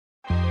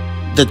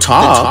The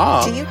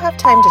talk. Do you have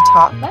time to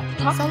talk? Let's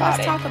talk about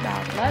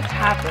it. Let's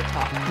have the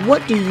talk.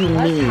 What do you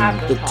mean,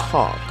 the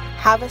talk?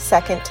 Have a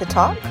second to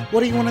talk? What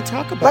do you want to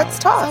talk about? Let's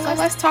talk. So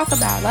let's talk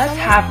about it. Let's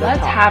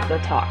have the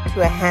talk.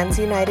 To a Hands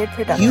United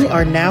production. You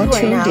are now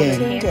tuned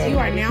in. You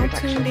are now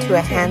tuned in To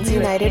a Hands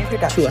United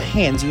production. To a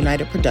Hands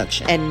United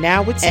production. And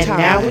now it's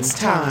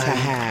time to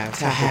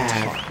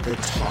have the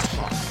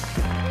talk.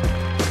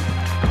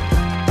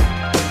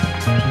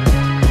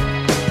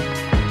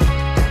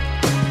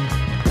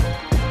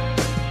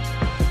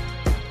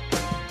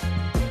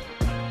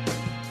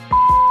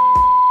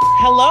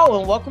 Hello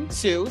and welcome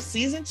to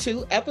Season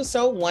 2,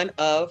 Episode 1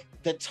 of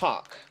The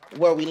Talk,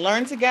 where we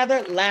learn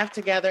together, laugh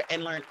together,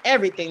 and learn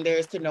everything there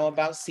is to know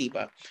about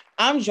CBA.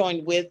 I'm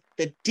joined with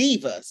the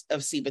Divas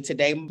of CBA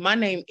today. My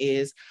name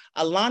is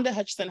Alonda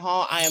Hutchinson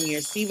Hall. I am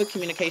your CBA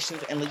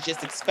Communications and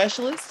Logistics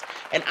Specialist,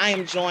 and I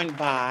am joined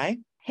by...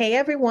 Hey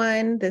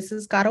everyone, this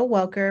is Gato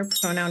Welker,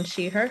 pronoun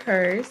she, her,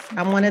 hers.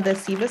 I'm one of the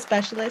CBA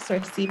specialists or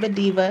CBA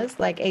divas,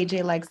 like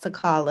AJ likes to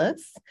call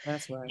us.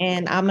 That's right.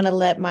 And I'm going to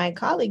let my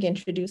colleague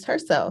introduce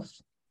herself.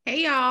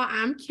 Hey y'all,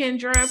 I'm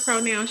Kendra,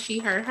 pronoun she,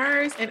 her,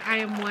 hers, and I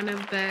am one of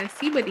the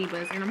CBA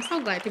divas, and I'm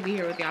so glad to be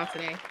here with y'all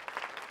today.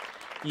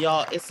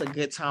 Y'all, it's a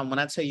good time. When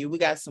I tell you, we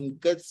got some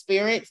good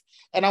spirits,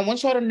 and I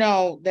want y'all to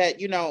know that,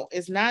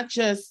 it's not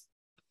just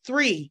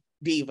 3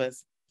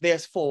 divas,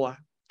 there's 4.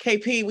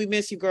 KP, we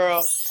miss you,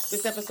 girl.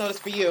 This episode is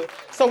for you.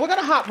 So we're going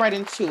to hop right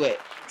into it.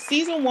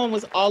 Season 1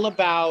 was all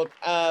about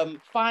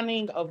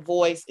finding a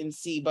voice in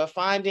CBA,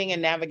 finding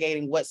and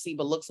navigating what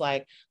CBA looks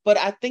like. But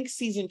I think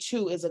Season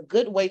 2 is a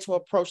good way to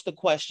approach the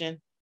question,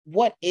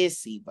 what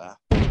is CBA?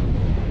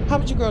 How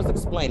would you girls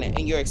explain it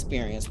in your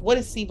experience? What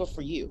is CBA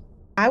for you?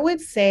 I would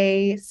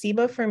say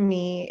CBA for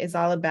me is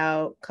all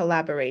about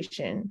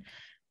collaboration.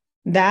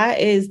 That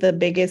is the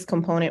biggest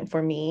component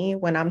for me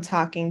when I'm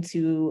talking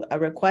to a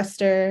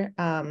requester.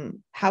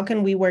 How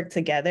can we work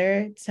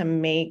together to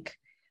make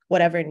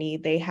whatever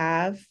need they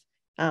have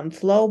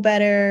flow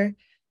better?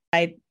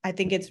 I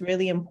think it's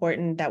really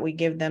important that we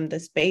give them the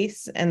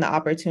space and the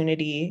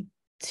opportunity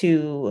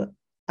to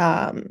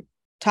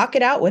talk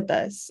it out with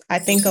us. I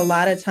think a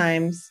lot of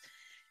times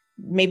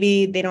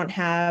maybe they don't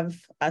have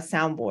a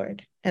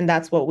soundboard. And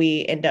that's what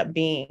we end up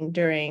being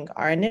during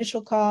our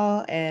initial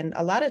call and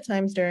a lot of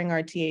times during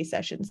our TA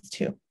sessions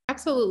too.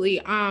 Absolutely.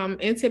 And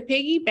to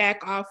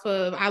piggyback off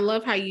of, I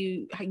love how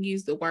you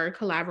use the word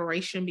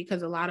collaboration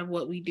because a lot of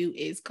what we do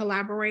is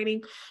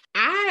collaborating.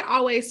 I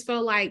always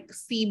feel like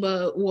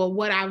CBA, well,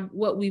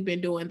 what we've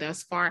been doing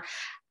thus far,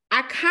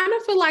 I kind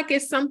of feel like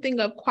it's something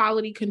of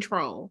quality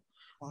control.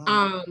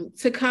 Wow.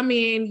 To come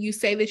in, you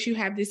say that you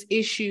have this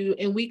issue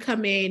and we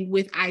come in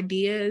with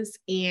ideas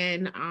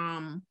and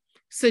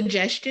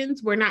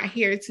suggestions. We're not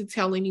here to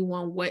tell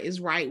anyone what is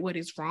right, what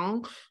is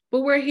wrong,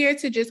 but we're here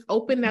to just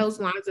open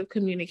those lines of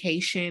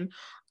communication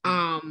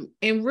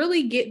and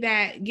really get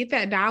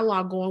that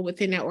dialogue going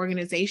within that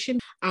organization.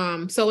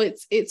 So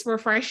it's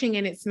refreshing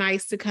and it's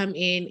nice to come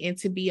in and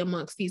to be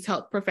amongst these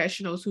health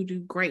professionals who do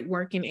great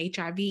work in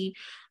HIV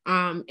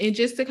and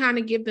just to kind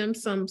of give them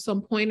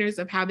some pointers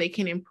of how they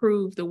can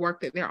improve the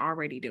work that they're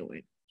already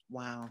doing.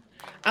 Wow.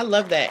 I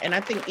love that. And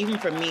I think even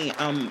for me,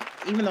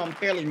 even though I'm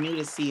fairly new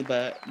to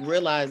CBA,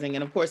 realizing,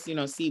 and of course,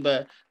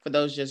 CBA, for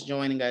those just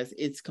joining us,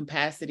 it's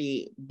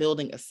capacity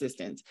building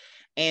assistance.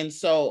 And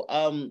so,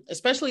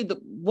 especially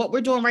what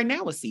we're doing right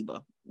now with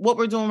CBA, what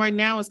we're doing right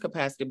now is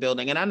capacity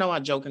building. And I know I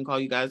joke and call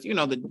you guys, the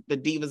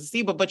divas of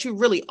CBA, but you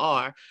really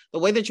are. The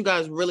way that you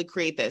guys really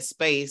create that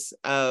space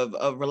of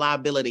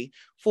reliability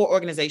for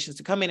organizations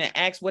to come in and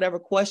ask whatever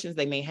questions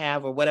they may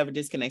have or whatever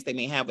disconnects they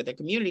may have with their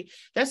community.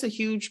 That's a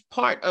huge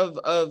part of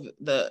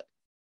the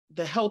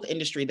health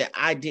industry that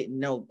I didn't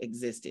know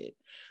existed.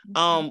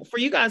 For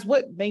you guys,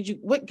 what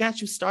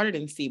got you started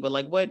in CBA?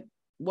 Like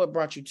what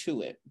brought you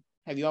to it?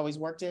 Have you always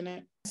worked in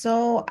it?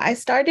 So I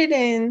started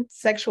in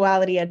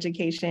sexuality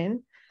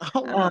education.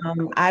 Oh,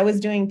 wow. I was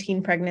doing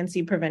teen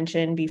pregnancy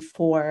prevention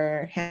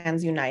before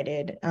Hands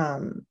United.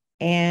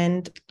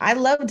 And I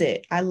loved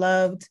it. I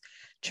loved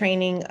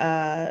training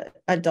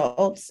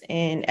adults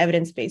in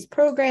evidence-based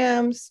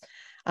programs.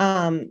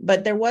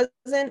 But there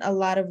wasn't a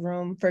lot of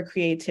room for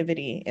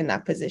creativity in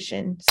that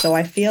position. So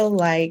I feel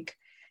like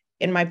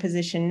in my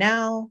position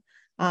now,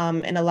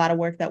 and a lot of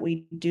work that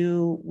we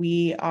do,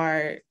 we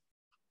are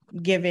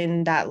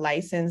given that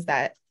license,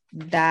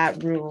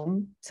 that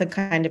room to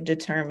kind of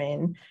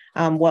determine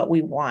what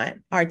we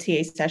want our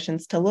TA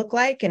sessions to look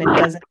like. And it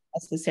doesn't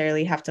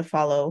necessarily have to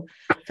follow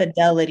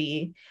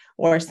Fidelity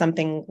or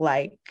something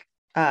like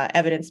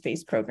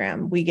evidence-based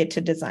program. We get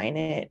to design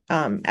it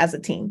as a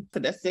team.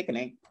 So that's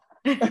sickening.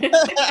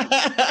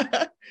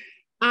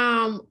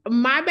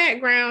 My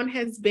background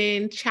has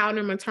been child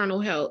and maternal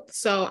health.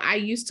 So I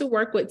used to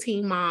work with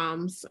teen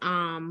moms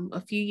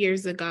a few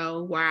years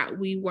ago where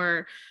we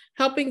were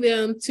helping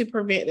them to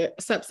prevent a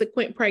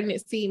subsequent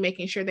pregnancy,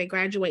 making sure they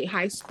graduate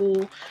high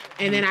school.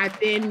 And then I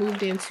then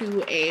moved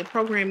into a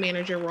program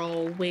manager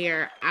role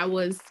where I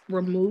was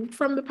removed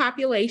from the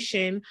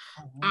population.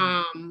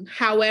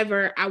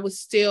 However, I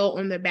was still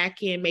on the back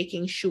end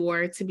making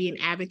sure to be an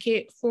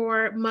advocate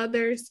for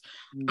mothers,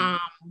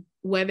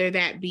 whether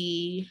that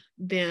be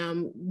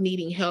them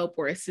needing help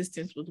or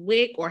assistance with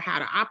WIC or how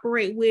to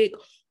operate WIC,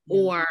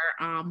 or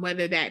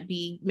whether that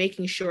be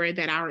making sure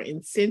that our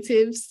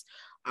incentives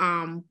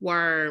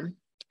were,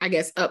 I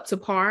guess, up to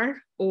par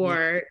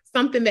or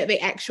something that they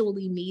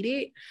actually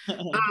needed.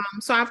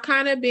 So I've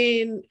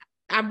been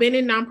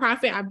in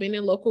nonprofit, I've been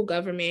in local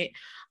government.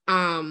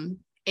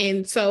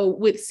 And so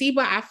with CBA,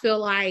 I feel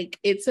like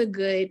it's a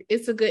good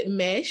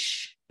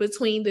mesh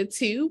between the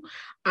two,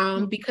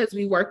 because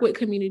we work with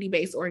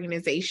community-based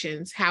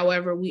organizations.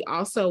 However, we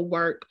also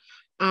work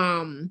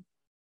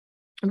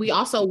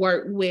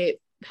with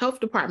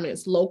health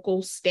departments,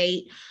 local,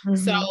 state.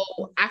 So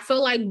I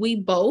feel like we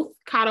both,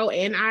 Kato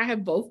and I,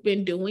 have both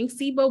been doing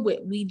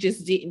CBA, we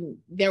just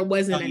there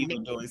wasn't a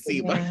name doing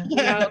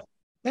CBA.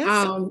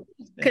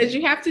 Because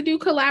you have to do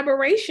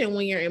collaboration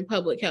when you're in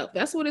public health.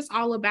 That's what it's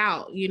all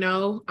about.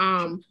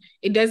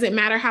 It doesn't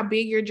matter how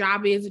big your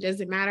job is. It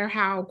doesn't matter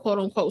how quote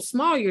unquote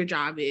small your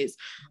job is.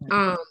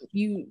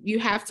 You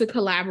have to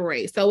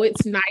collaborate. So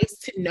it's nice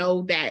to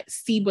know that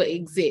CBA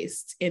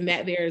exists and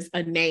that there's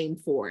a name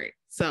for it.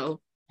 So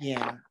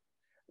yeah.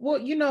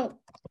 Well,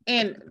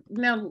 and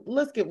now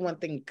let's get one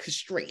thing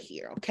straight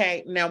here.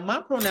 Okay. Now my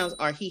pronouns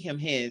are he, him,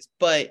 his,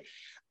 but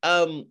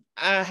I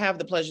have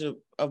the pleasure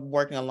of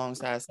working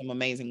alongside some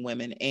amazing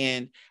women,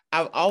 and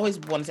I've always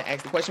wanted to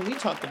ask the question. We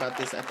talked about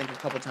this, I think, a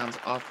couple of times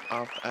off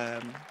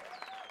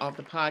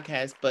the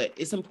podcast, but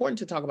it's important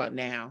to talk about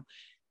now.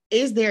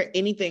 Is there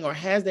anything, or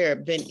has there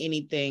been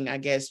anything, I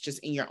guess, just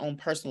in your own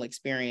personal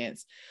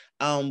experience,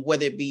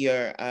 whether it be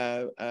your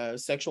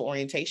sexual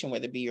orientation,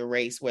 whether it be your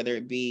race, whether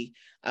it be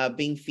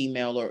being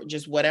female, or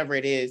just whatever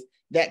it is,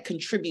 that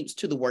contributes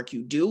to the work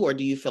you do? Or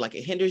do you feel like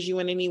it hinders you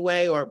in any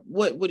way? Or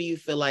what do you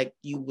feel like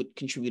you would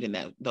contribute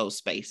in those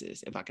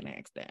spaces, if I can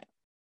ask that?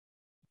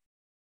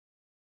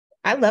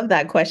 I love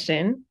that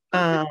question.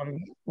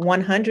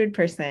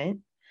 100%.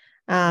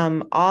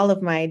 All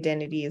of my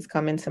identities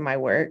come into my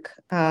work.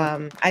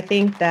 I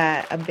think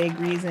that a big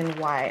reason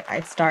why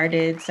I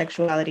started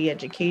sexuality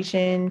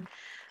education,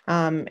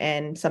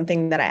 and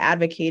something that I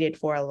advocated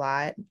for a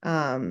lot,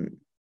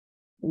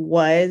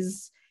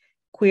 was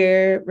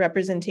queer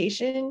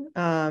representation,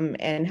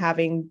 and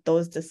having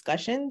those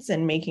discussions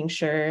and making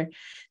sure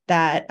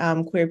that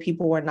queer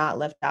people were not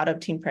left out of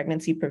teen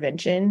pregnancy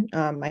prevention.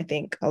 I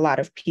think a lot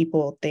of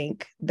people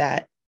think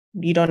that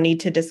you don't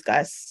need to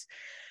discuss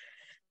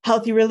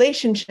healthy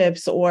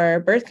relationships or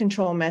birth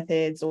control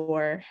methods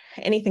or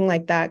anything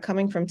like that.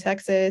 Coming from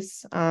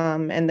Texas,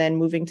 and then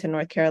moving to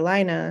North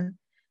Carolina,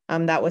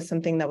 that was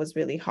something that was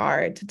really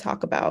hard to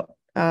talk about.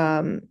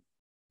 And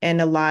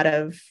a lot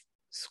of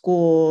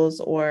schools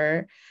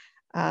or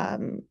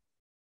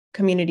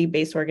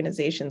community-based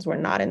organizations were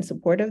not in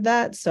support of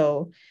that.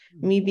 So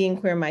me being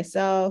queer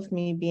myself,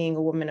 me being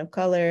a woman of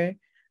color,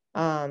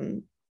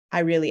 I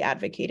really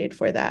advocated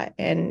for that.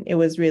 And it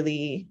was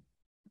really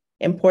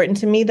important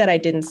to me that I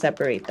didn't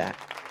separate that.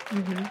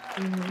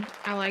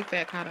 I like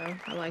that, Kato.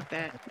 I like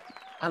that.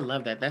 I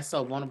love that. That's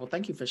so wonderful.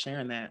 Thank you for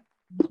sharing that.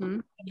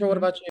 What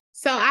about you?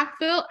 So I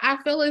feel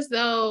as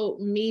though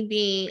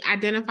me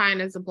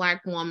identifying as a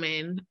Black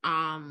woman,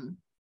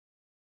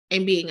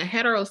 and being a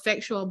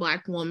heterosexual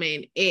Black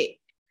woman, it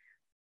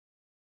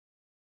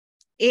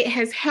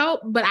has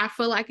helped, but I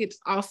feel like it's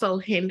also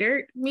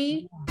hindered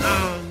me,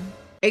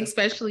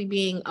 especially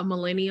being a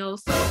millennial.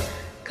 So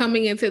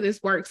coming into this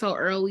work so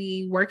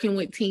early, working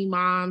with teen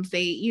moms,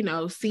 they,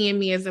 seeing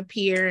me as a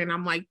peer, and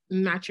I'm like,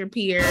 not your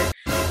peer,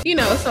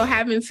 so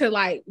having to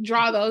like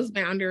draw those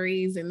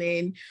boundaries, and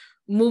then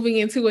moving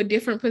into a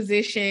different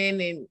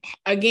position, and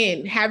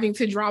again, having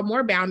to draw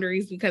more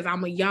boundaries because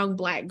I'm a young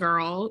Black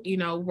girl,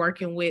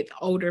 working with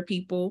older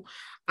people.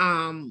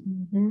 So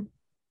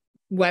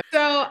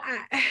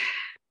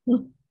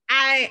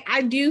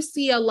I do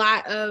see a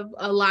lot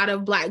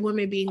of Black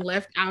women being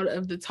left out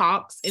of the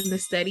talks and the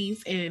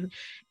studies and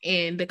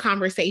the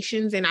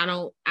conversations, and I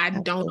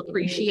don't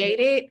appreciate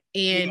it.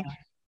 And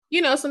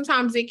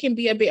sometimes it can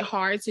be a bit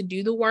hard to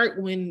do the work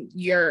when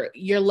you're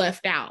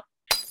left out.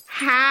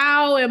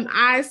 How am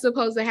I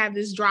supposed to have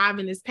this drive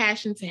and this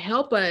passion to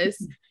help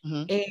us,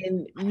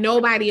 and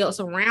nobody else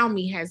around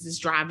me has this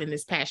drive and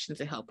this passion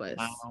to help us?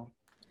 Wow.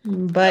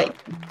 But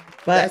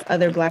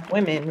other Black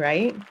women,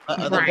 right?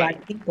 Other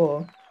Black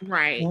people.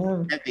 Right.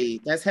 Yeah.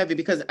 That's heavy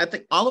because I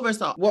think all of us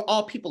we're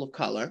all people of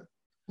color.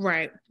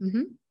 Right.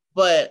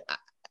 But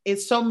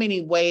it's so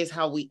many ways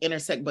how we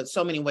intersect, but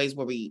so many ways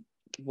where we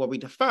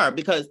differ.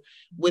 Because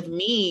with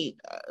me,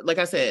 like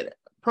I said,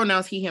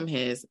 pronouns he, him,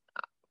 his,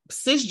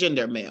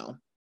 cisgender male,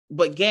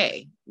 but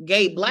gay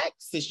Black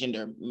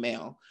cisgender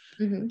male.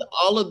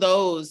 All of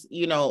those,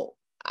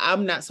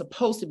 I'm not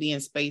supposed to be in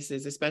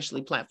spaces,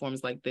 especially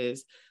platforms like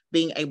this,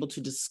 being able to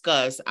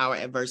discuss our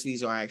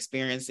adversities or our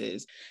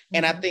experiences.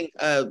 And I think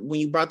when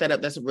you brought that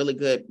up, that's a really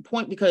good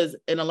point, because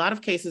in a lot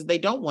of cases, they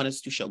don't want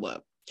us to show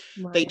up.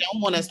 Right. They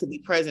don't want us to be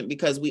present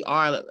because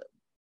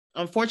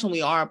unfortunately,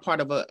 we are a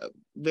part of a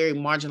very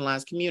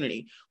marginalized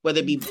community, whether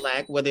it be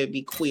Black, whether it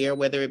be queer,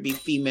 whether it be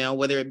female,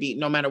 whether it be,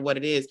 no matter what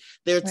it is,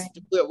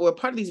 we're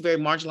part of these very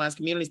marginalized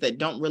communities that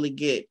don't really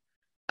get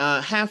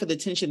half of the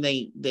attention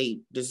they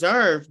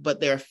deserve, but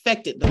they're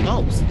affected the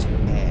most.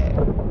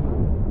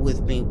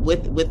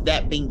 With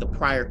that being the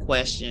prior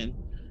question,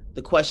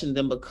 the question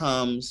then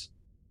becomes,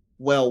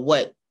 well,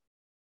 what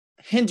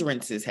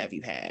hindrances have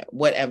you had?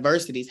 What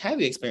adversities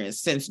have you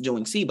experienced since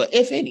doing CBA,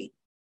 if any?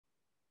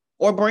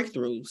 Or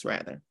breakthroughs,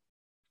 rather.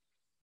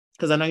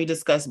 Because I know you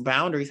discussed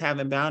boundaries,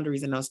 having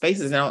boundaries in those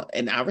spaces,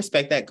 and I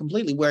respect that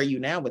completely. Where are you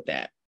now with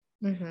that?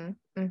 You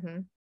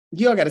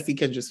all got to see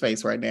Kendra's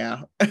face right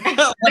now. When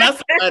I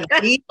say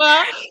a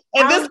diva,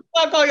 and this is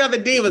why I call y'all the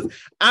divas.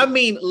 I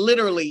mean,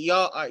 literally,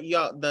 y'all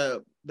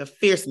the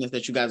fierceness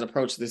that you guys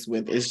approach this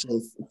with is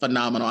just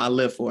phenomenal. I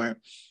live for it.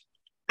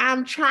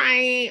 I'm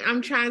trying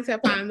to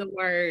find the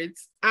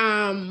words.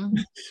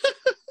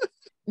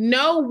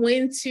 Know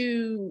when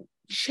to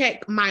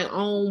check my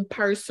own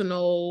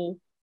personal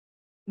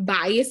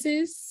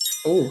biases.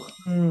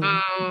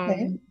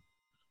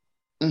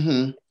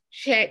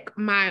 Check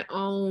my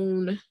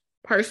own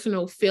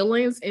personal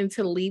feelings and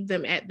to leave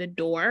them at the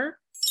door.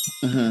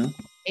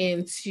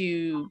 And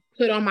to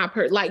put on my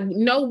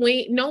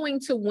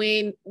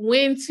knowing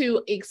when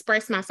to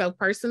express myself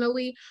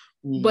personally,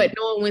 but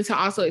knowing when to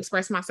also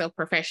express myself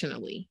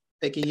professionally.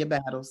 Picking your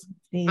battles.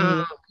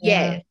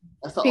 Yes.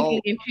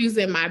 Picking and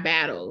choosing my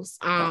battles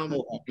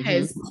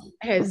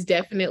has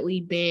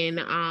definitely been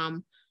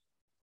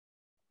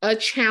a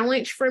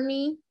challenge for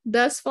me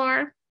thus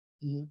far.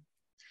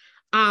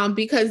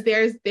 Because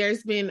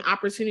there's been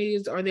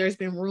opportunities, or there's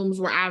been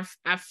rooms where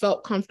I've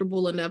felt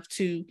comfortable enough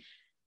to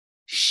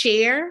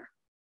share,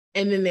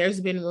 and then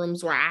there's been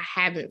rooms where I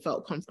haven't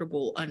felt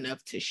comfortable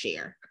enough to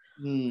share.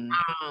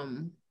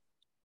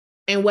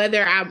 And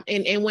whether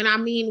when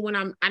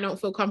I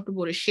don't feel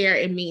comfortable to share,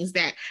 it means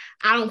that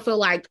I don't feel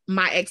like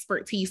my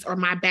expertise or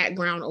my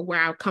background or where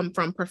I come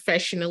from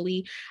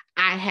professionally,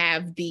 I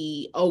have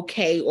the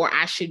okay, or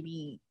I should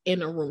be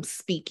in a room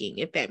speaking,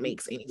 if that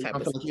makes any type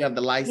of sense. You have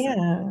the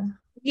license.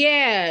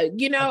 Yeah.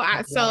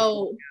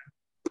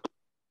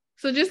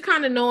 So just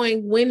kind of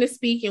knowing when to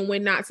speak and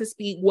when not to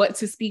speak, what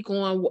to speak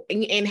on,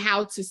 and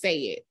how to say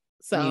it.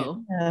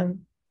 So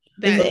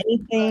is there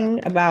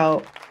anything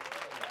about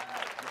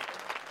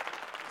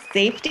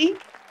safety?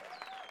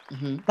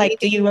 Like,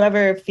 do you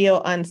ever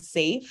feel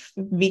unsafe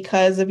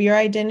because of your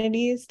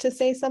identities to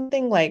say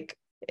something? Like,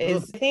 I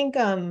think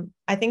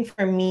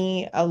for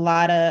me, a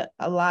lot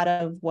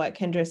of what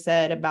Kendra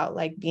said about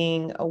like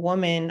being a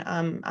woman,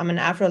 I'm an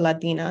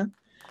Afro-Latina,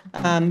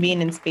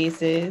 being in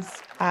spaces.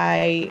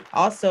 I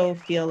also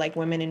feel like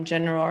women in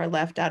general are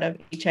left out of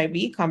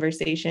HIV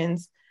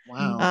conversations.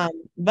 Wow.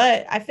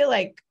 But I feel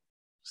like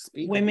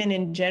women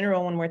in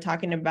general, when we're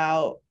talking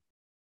about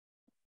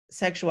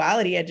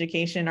sexuality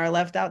education, are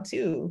left out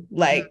too.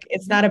 Like,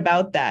 it's not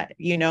about that,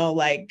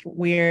 like,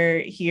 we're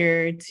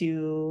here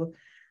to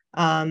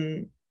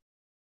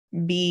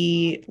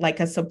be like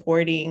a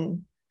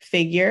supporting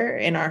figure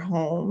in our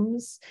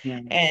homes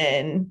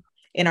and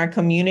in our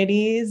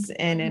communities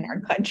and in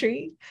our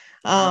country.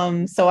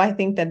 So I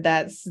think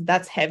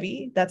that's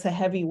heavy. That's a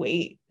heavy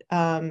weight.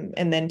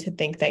 And then to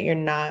think that you're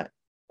not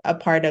a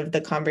part of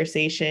the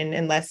conversation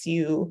unless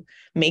you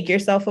make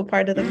yourself a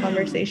part of the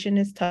conversation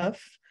is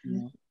tough.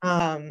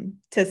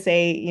 To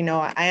say,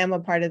 I am a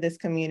part of this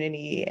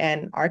community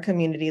and our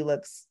community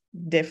looks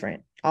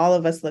different. All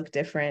of us look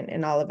different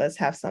and all of us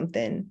have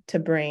something to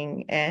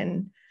bring.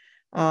 And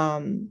I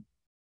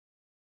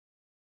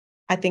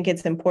think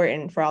it's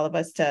important for all of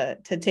us to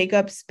take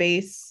up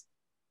space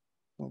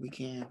when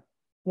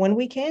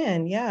we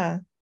can. Yeah.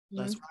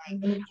 That's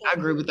right. I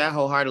agree with that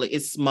wholeheartedly.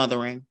 It's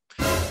smothering.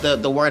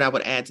 The word I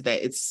would add to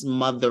that, it's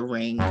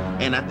smothering.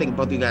 And I think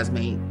both of you guys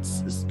made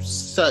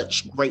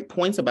such great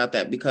points about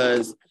that,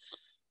 because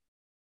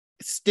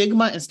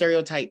stigma and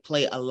stereotype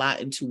play a lot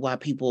into why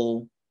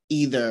people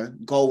either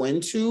go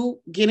into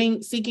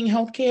seeking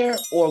healthcare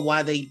or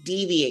why they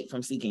deviate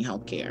from seeking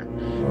healthcare.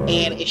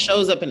 And it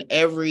shows up in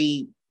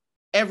every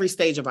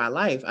stage of our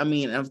life. I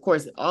mean, of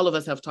course, all of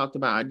us have talked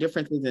about our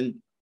differences. And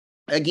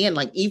again,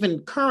 like even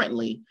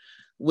currently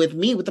with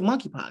me, with the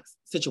monkeypox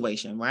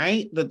situation,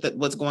 right?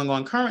 What's going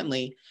on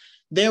currently,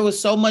 there was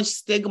so much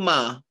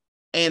stigma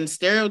and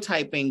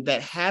stereotyping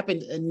that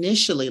happened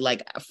initially,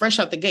 like fresh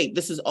out the gate.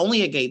 This is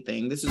only a gay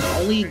thing. This is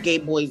only gay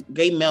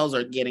males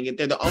are getting it.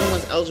 They're the only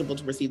ones eligible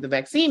to receive the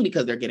vaccine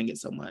because they're getting it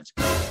so much.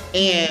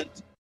 And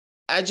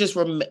I just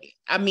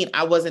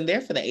I wasn't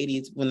there for the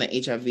 80s when the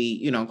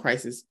HIV,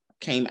 crisis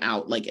came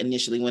out, like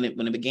initially when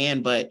it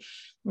began, but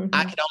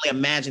I can only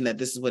imagine that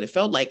this is what it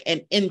felt like.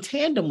 And in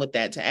tandem with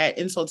that, to add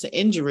insult to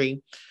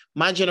injury,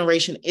 my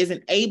generation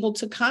isn't able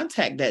to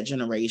contact that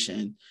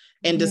generation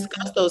and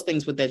discuss those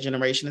things with that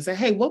generation and say,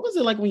 hey, what was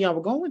it like when y'all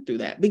were going through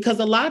that? Because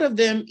a lot of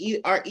them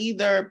are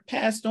either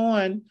passed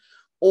on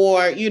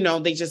or, you know,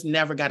 they just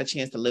never got a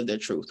chance to live their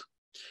truth.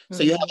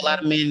 So you have a lot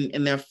of men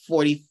in their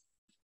 40,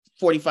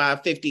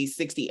 45, 50,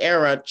 60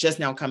 era just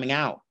now coming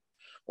out,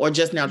 or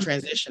just now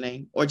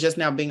transitioning, or just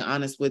now being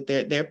honest with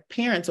their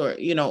parents, or,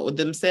 you know,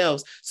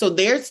 themselves. So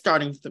they're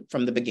starting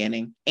from the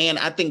beginning. And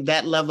I think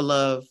that level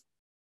of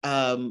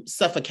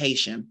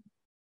suffocation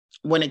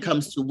when it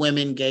comes to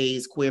women,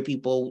 gays, queer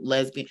people,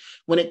 lesbian,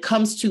 when it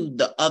comes to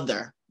the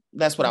other,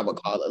 that's what I would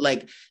call it.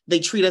 Like, they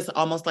treat us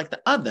almost like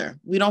the other.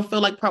 We don't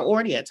feel like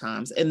priority at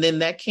times. And then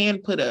that can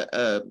put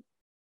a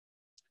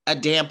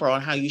damper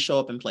on how you show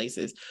up in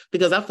places,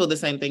 because I feel the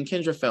same thing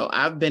Kendra felt.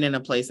 I've been in a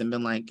place and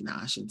been like,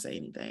 nah, I shouldn't say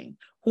anything.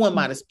 Who am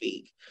I to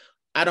speak?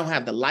 I don't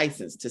have the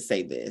license to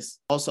say this.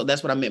 Also,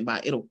 that's what I meant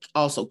by it'll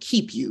also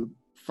keep you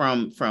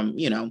from,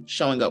 you know,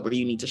 showing up where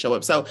you need to show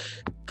up. So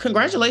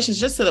congratulations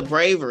just to the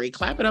bravery.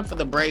 Clap it up for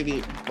the bravery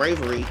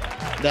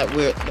that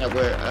we're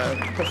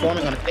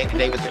performing on a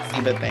day-to-day with the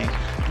CBA thing.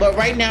 But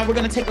right now we're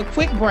going to take a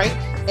quick break,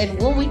 and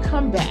when we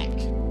come back,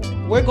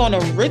 we're going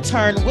to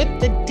return with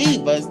the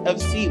divas of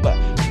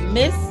CBA,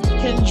 Miss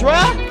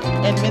Kendra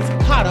and Miss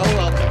Pato.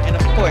 Welcome. And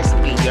of course,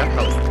 me, your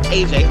host,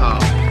 AJ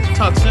Hall.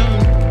 Talk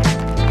soon.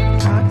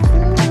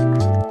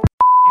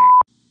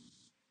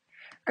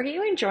 Are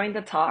you enjoying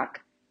the talk?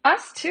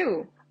 Us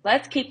too.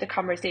 Let's keep the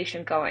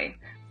conversation going.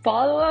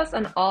 Follow us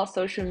on all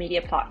social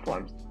media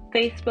platforms: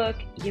 Facebook,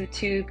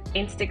 YouTube,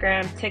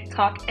 Instagram,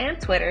 TikTok, and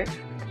Twitter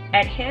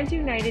at Hands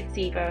United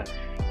CBA.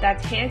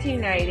 That's Hands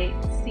United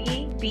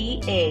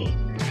CBA,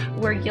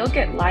 where you'll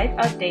get live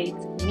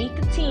updates, meet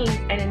the team,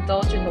 and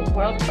indulge in the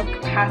world of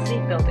capacity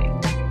building.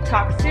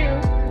 Talk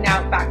soon.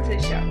 Now back to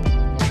the show.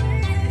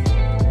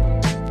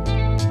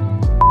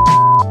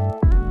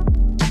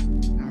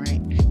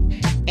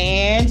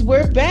 And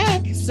we're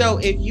back. So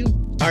if you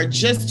are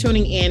just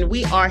tuning in,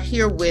 we are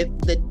here with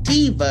the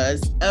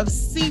Divas of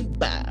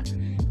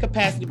CBA,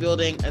 Capacity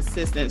Building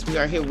Assistants. We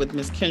are here with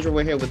Miss Kendra,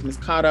 we're here with Miss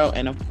Cotto,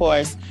 and of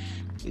course,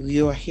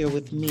 you are here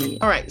with me.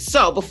 All right,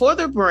 so before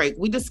the break,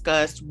 we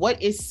discussed what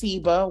is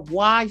CBA,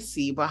 why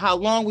CBA, how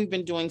long we've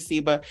been doing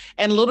CBA,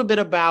 and a little bit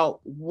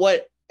about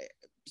what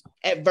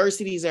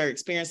adversities or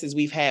experiences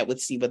we've had with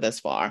CBA thus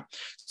far.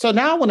 So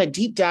now I want to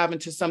deep dive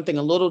into something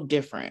a little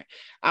different.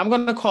 I'm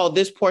going to call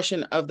this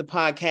portion of the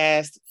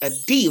podcast a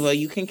diva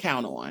you can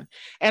count on.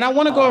 And I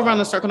want to go around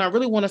the circle, and I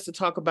really want us to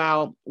talk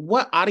about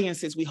what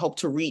audiences we hope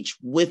to reach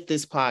with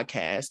this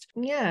podcast.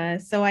 Yeah,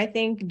 so I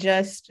think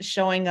just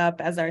showing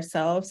up as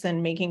ourselves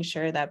and making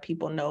sure that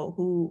people know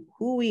who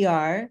we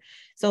are.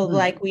 So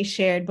like we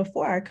shared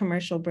before our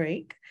commercial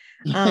break,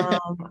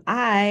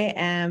 I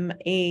am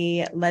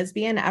a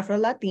lesbian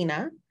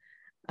Afro-Latina.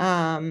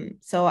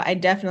 So I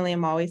definitely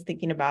am always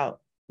thinking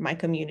about my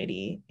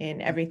community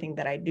in everything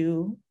that I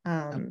do.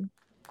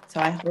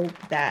 So I hope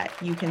that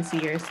you can see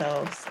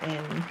yourselves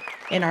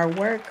in our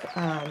work,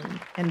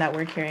 and that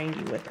we're carrying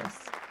you with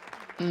us.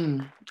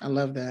 I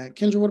love that.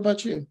 Kendra, what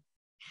about you?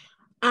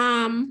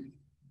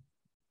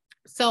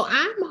 So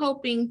I'm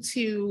hoping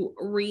to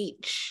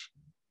reach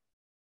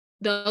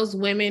those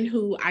women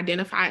who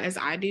identify as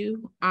I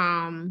do.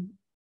 And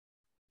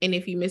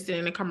if you missed it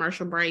in a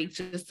commercial break,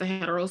 just a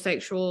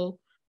heterosexual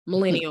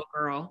millennial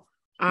girl.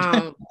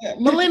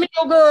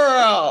 Millennial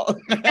girl.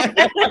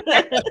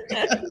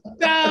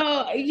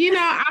 So, you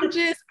know,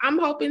 I'm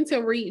hoping to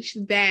reach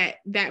that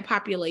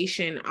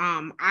population.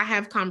 I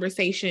have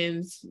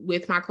conversations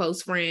with my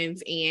close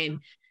friends, and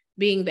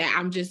being that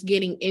I'm just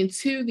getting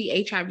into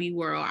the HIV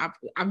world,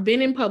 I've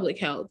been in public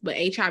health, but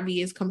HIV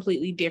is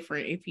completely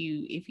different if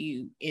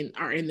you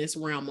are in this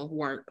realm of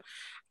work.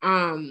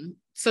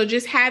 So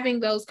just having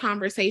those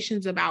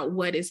conversations about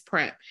what is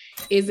PrEP,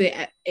 is it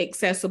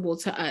accessible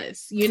to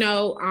us, you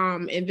know,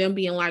 and them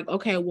being like,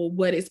 okay, well,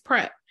 what is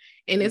PrEP?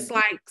 And it's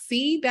like,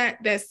 see,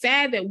 that's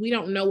sad that we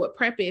don't know what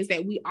PrEP is,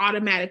 that we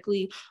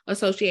automatically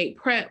associate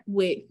PrEP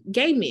with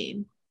gay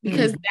men,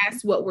 because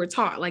that's what we're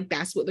taught. Like,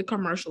 that's what the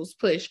commercials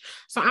push.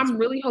 So I'm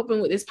really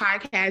hoping with this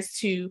podcast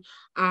to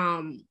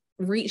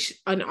reach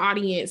an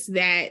audience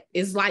that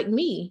is like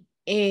me.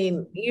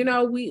 And, you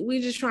know,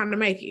 we just trying to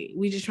make it.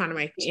 We just trying to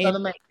make it.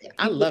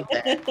 I love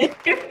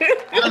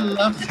that. I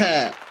love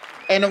that.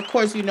 And of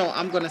course, you know,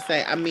 I'm going to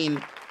say, I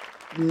mean,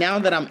 now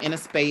that I'm in a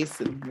space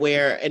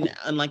where, and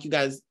unlike you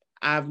guys,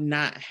 I'm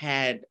not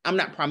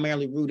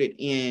primarily rooted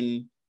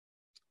in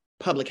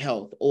public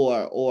health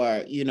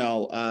or you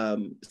know,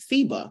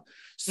 CBA.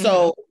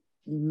 So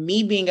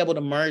me being able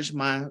to merge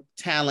my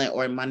talent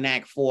or my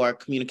knack for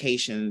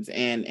communications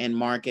and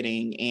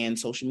marketing and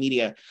social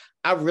media,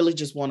 I really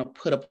just want to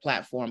put a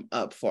platform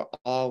up for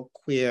all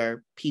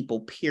queer people,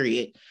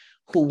 period,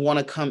 who want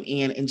to come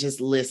in and just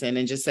listen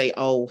and just say,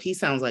 oh, he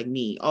sounds like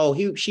me. Oh,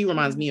 she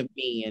reminds me of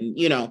me. And,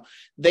 you know,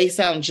 they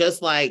sound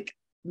just like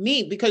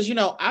me, because, you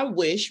know, I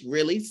wish,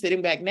 really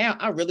sitting back now,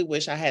 I really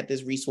wish I had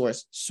this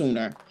resource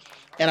sooner.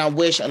 And I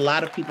wish a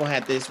lot of people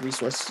had this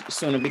resource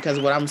sooner, because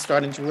what I'm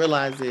starting to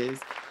realize is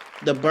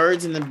the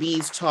birds and the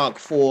bees talk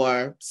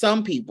for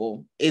some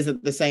people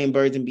isn't the same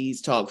birds and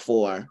bees talk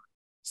for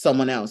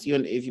someone else.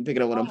 If you pick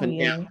it up what I'm putting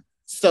down.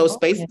 So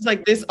spaces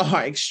like this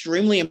are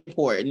extremely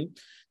important.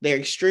 They're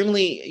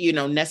extremely,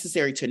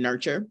 necessary to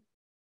nurture.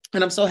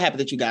 And I'm so happy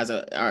that you guys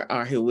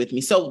are here with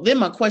me. So then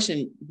my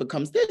question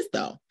becomes this,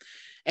 though,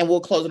 and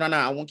we'll close it on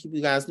out. I won't keep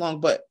you guys long,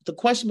 but the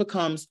question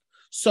becomes,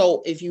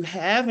 so if you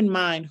have in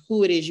mind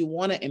who it is you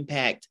want to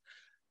impact,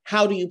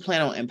 how do you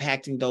plan on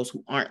impacting those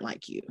who aren't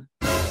like you?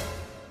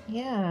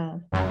 Yeah,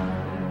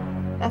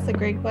 that's a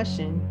great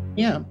question.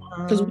 Yeah,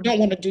 because we don't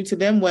want to do to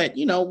them what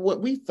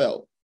we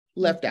felt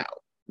left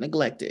out,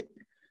 neglected.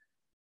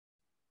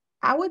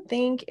 I would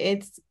think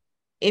it's,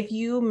 if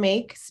you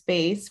make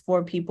space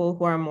for people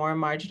who are more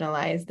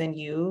marginalized than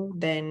you,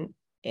 then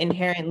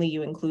inherently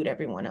you include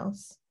everyone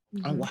else.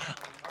 Oh, wow.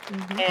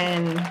 Mm-hmm.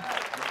 And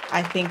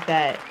I think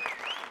that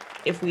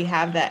if we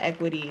have that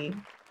equity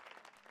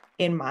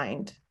in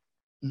mind,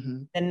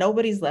 mm-hmm. then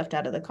nobody's left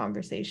out of the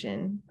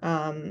conversation.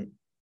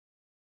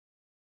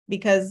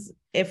 Because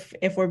if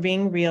we're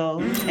being real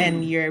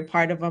and you're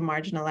part of a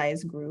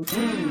marginalized group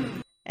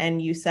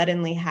and you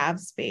suddenly have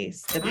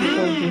space, the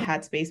people who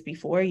had space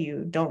before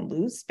you don't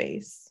lose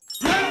space.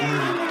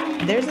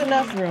 There's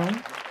enough room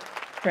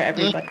for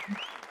everybody.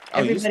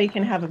 Everybody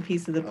can have a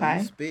piece of the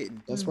pie.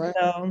 That's right.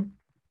 So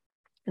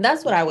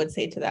that's what I would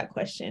say to that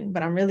question.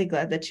 But I'm really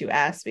glad that you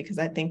asked, because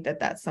I think that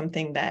that's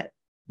something that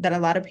a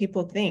lot of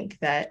people think,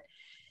 that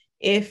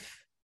if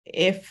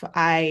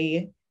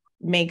I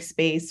make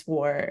space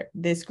for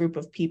this group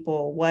of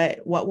people,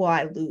 what will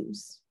I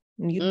lose?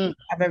 You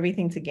have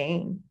everything to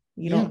gain.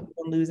 You don't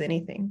lose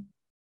anything.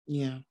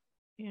 Yeah.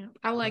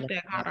 I like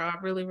that, Connor. I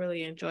really,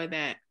 really enjoyed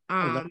that.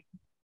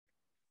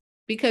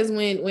 Because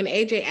when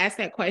AJ asked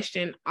that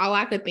question, all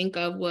I could think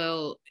of,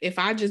 well, if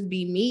I just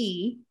be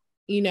me,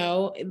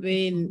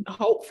 then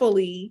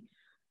hopefully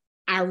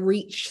I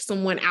reach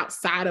someone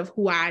outside of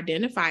who I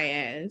identify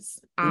as.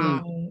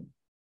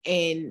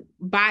 And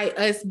by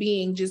us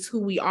being just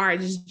who we are,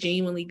 just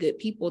genuinely good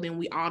people, then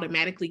we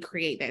automatically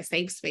create that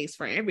safe space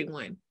for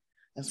everyone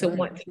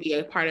want to be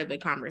a part of the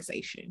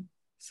conversation.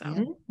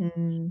 So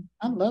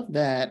I love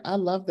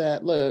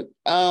that. Look,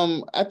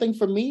 I think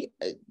for me,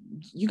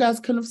 you guys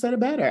couldn't have said it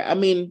better. I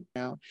mean,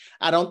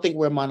 I don't think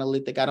we're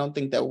monolithic. I don't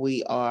think that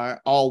we are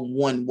all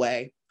one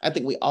way. I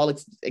think we all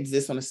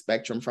exist on a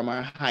spectrum, from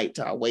our height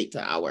to our weight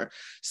to our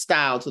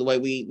style to the way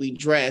we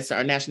dress,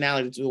 our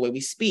nationality to the way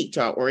we speak,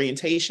 to our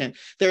orientation.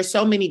 There are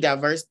so many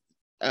diverse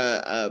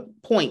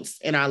points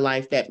in our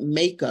life that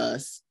make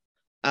us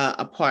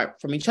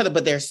apart from each other,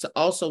 but there's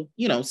also,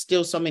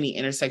 still so many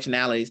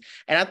intersectionalities.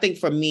 And I think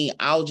for me,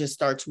 I'll just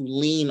start to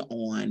lean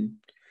on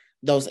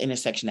those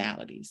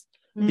intersectionalities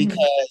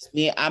because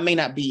I may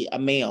not be a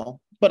male,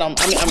 but I'm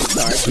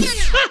sorry.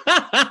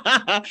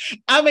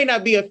 I may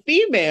not be a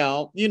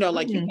female,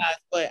 like you guys,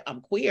 but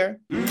I'm queer,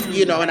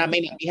 and I may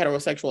not be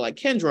heterosexual like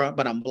Kendra,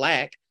 but I'm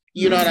Black.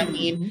 You know what I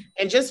mean?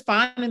 And just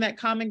finding that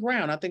common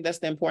ground. I think that's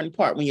the important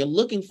part. When you're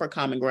looking for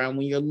common ground,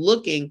 when you're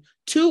looking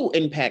to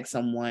impact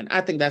someone,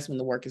 I think that's when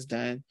the work is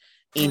done.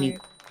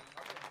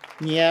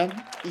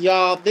 Yeah,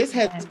 y'all, this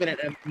has been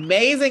an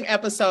amazing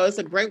episode. It's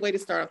a great way to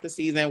start off the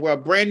season. We're a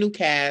brand new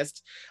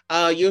cast.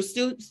 You'll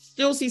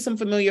still see some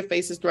familiar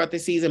faces throughout the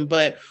season,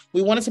 but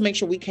we wanted to make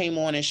sure we came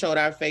on and showed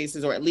our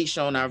faces, or at least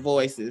shown our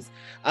voices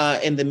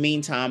in the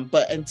meantime.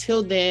 But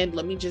until then,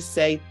 let me just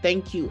say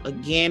thank you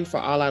again for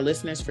all our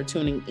listeners for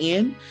tuning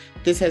in.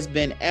 This has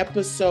been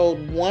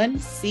episode 1,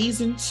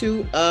 season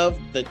 2 of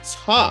The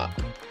Talk,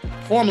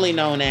 formerly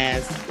known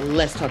as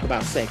Let's Talk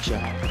About Sex,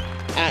 y'all.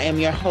 I am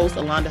your host,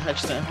 Alonda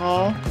Hutchinson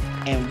Hall,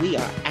 and we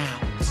are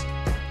out.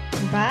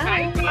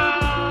 Bye.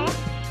 Bye.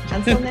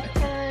 Until next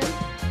time.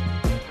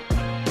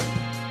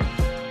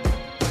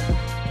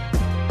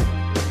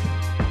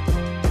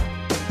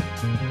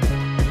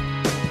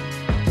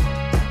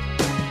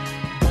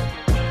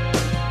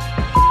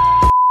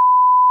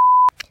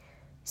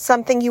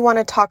 Something you want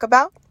to talk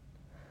about?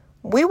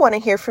 We want to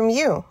hear from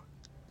you.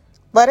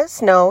 Let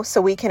us know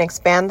so we can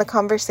expand the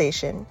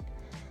conversation.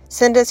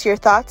 Send us your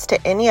thoughts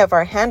to any of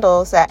our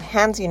handles at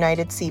Hands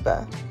United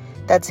CBA.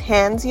 That's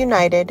Hands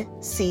United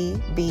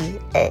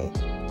CBA.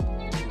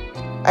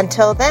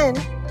 Until then,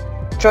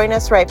 join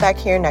us right back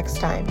here next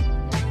time,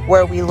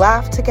 where we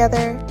laugh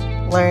together,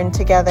 learn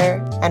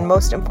together, and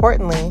most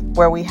importantly,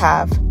 where we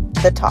have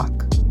the talk.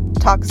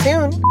 Talk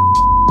soon.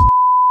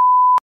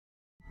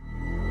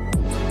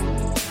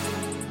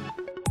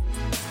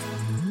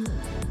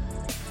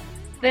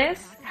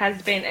 This has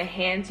been a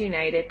Hands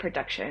United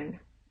production.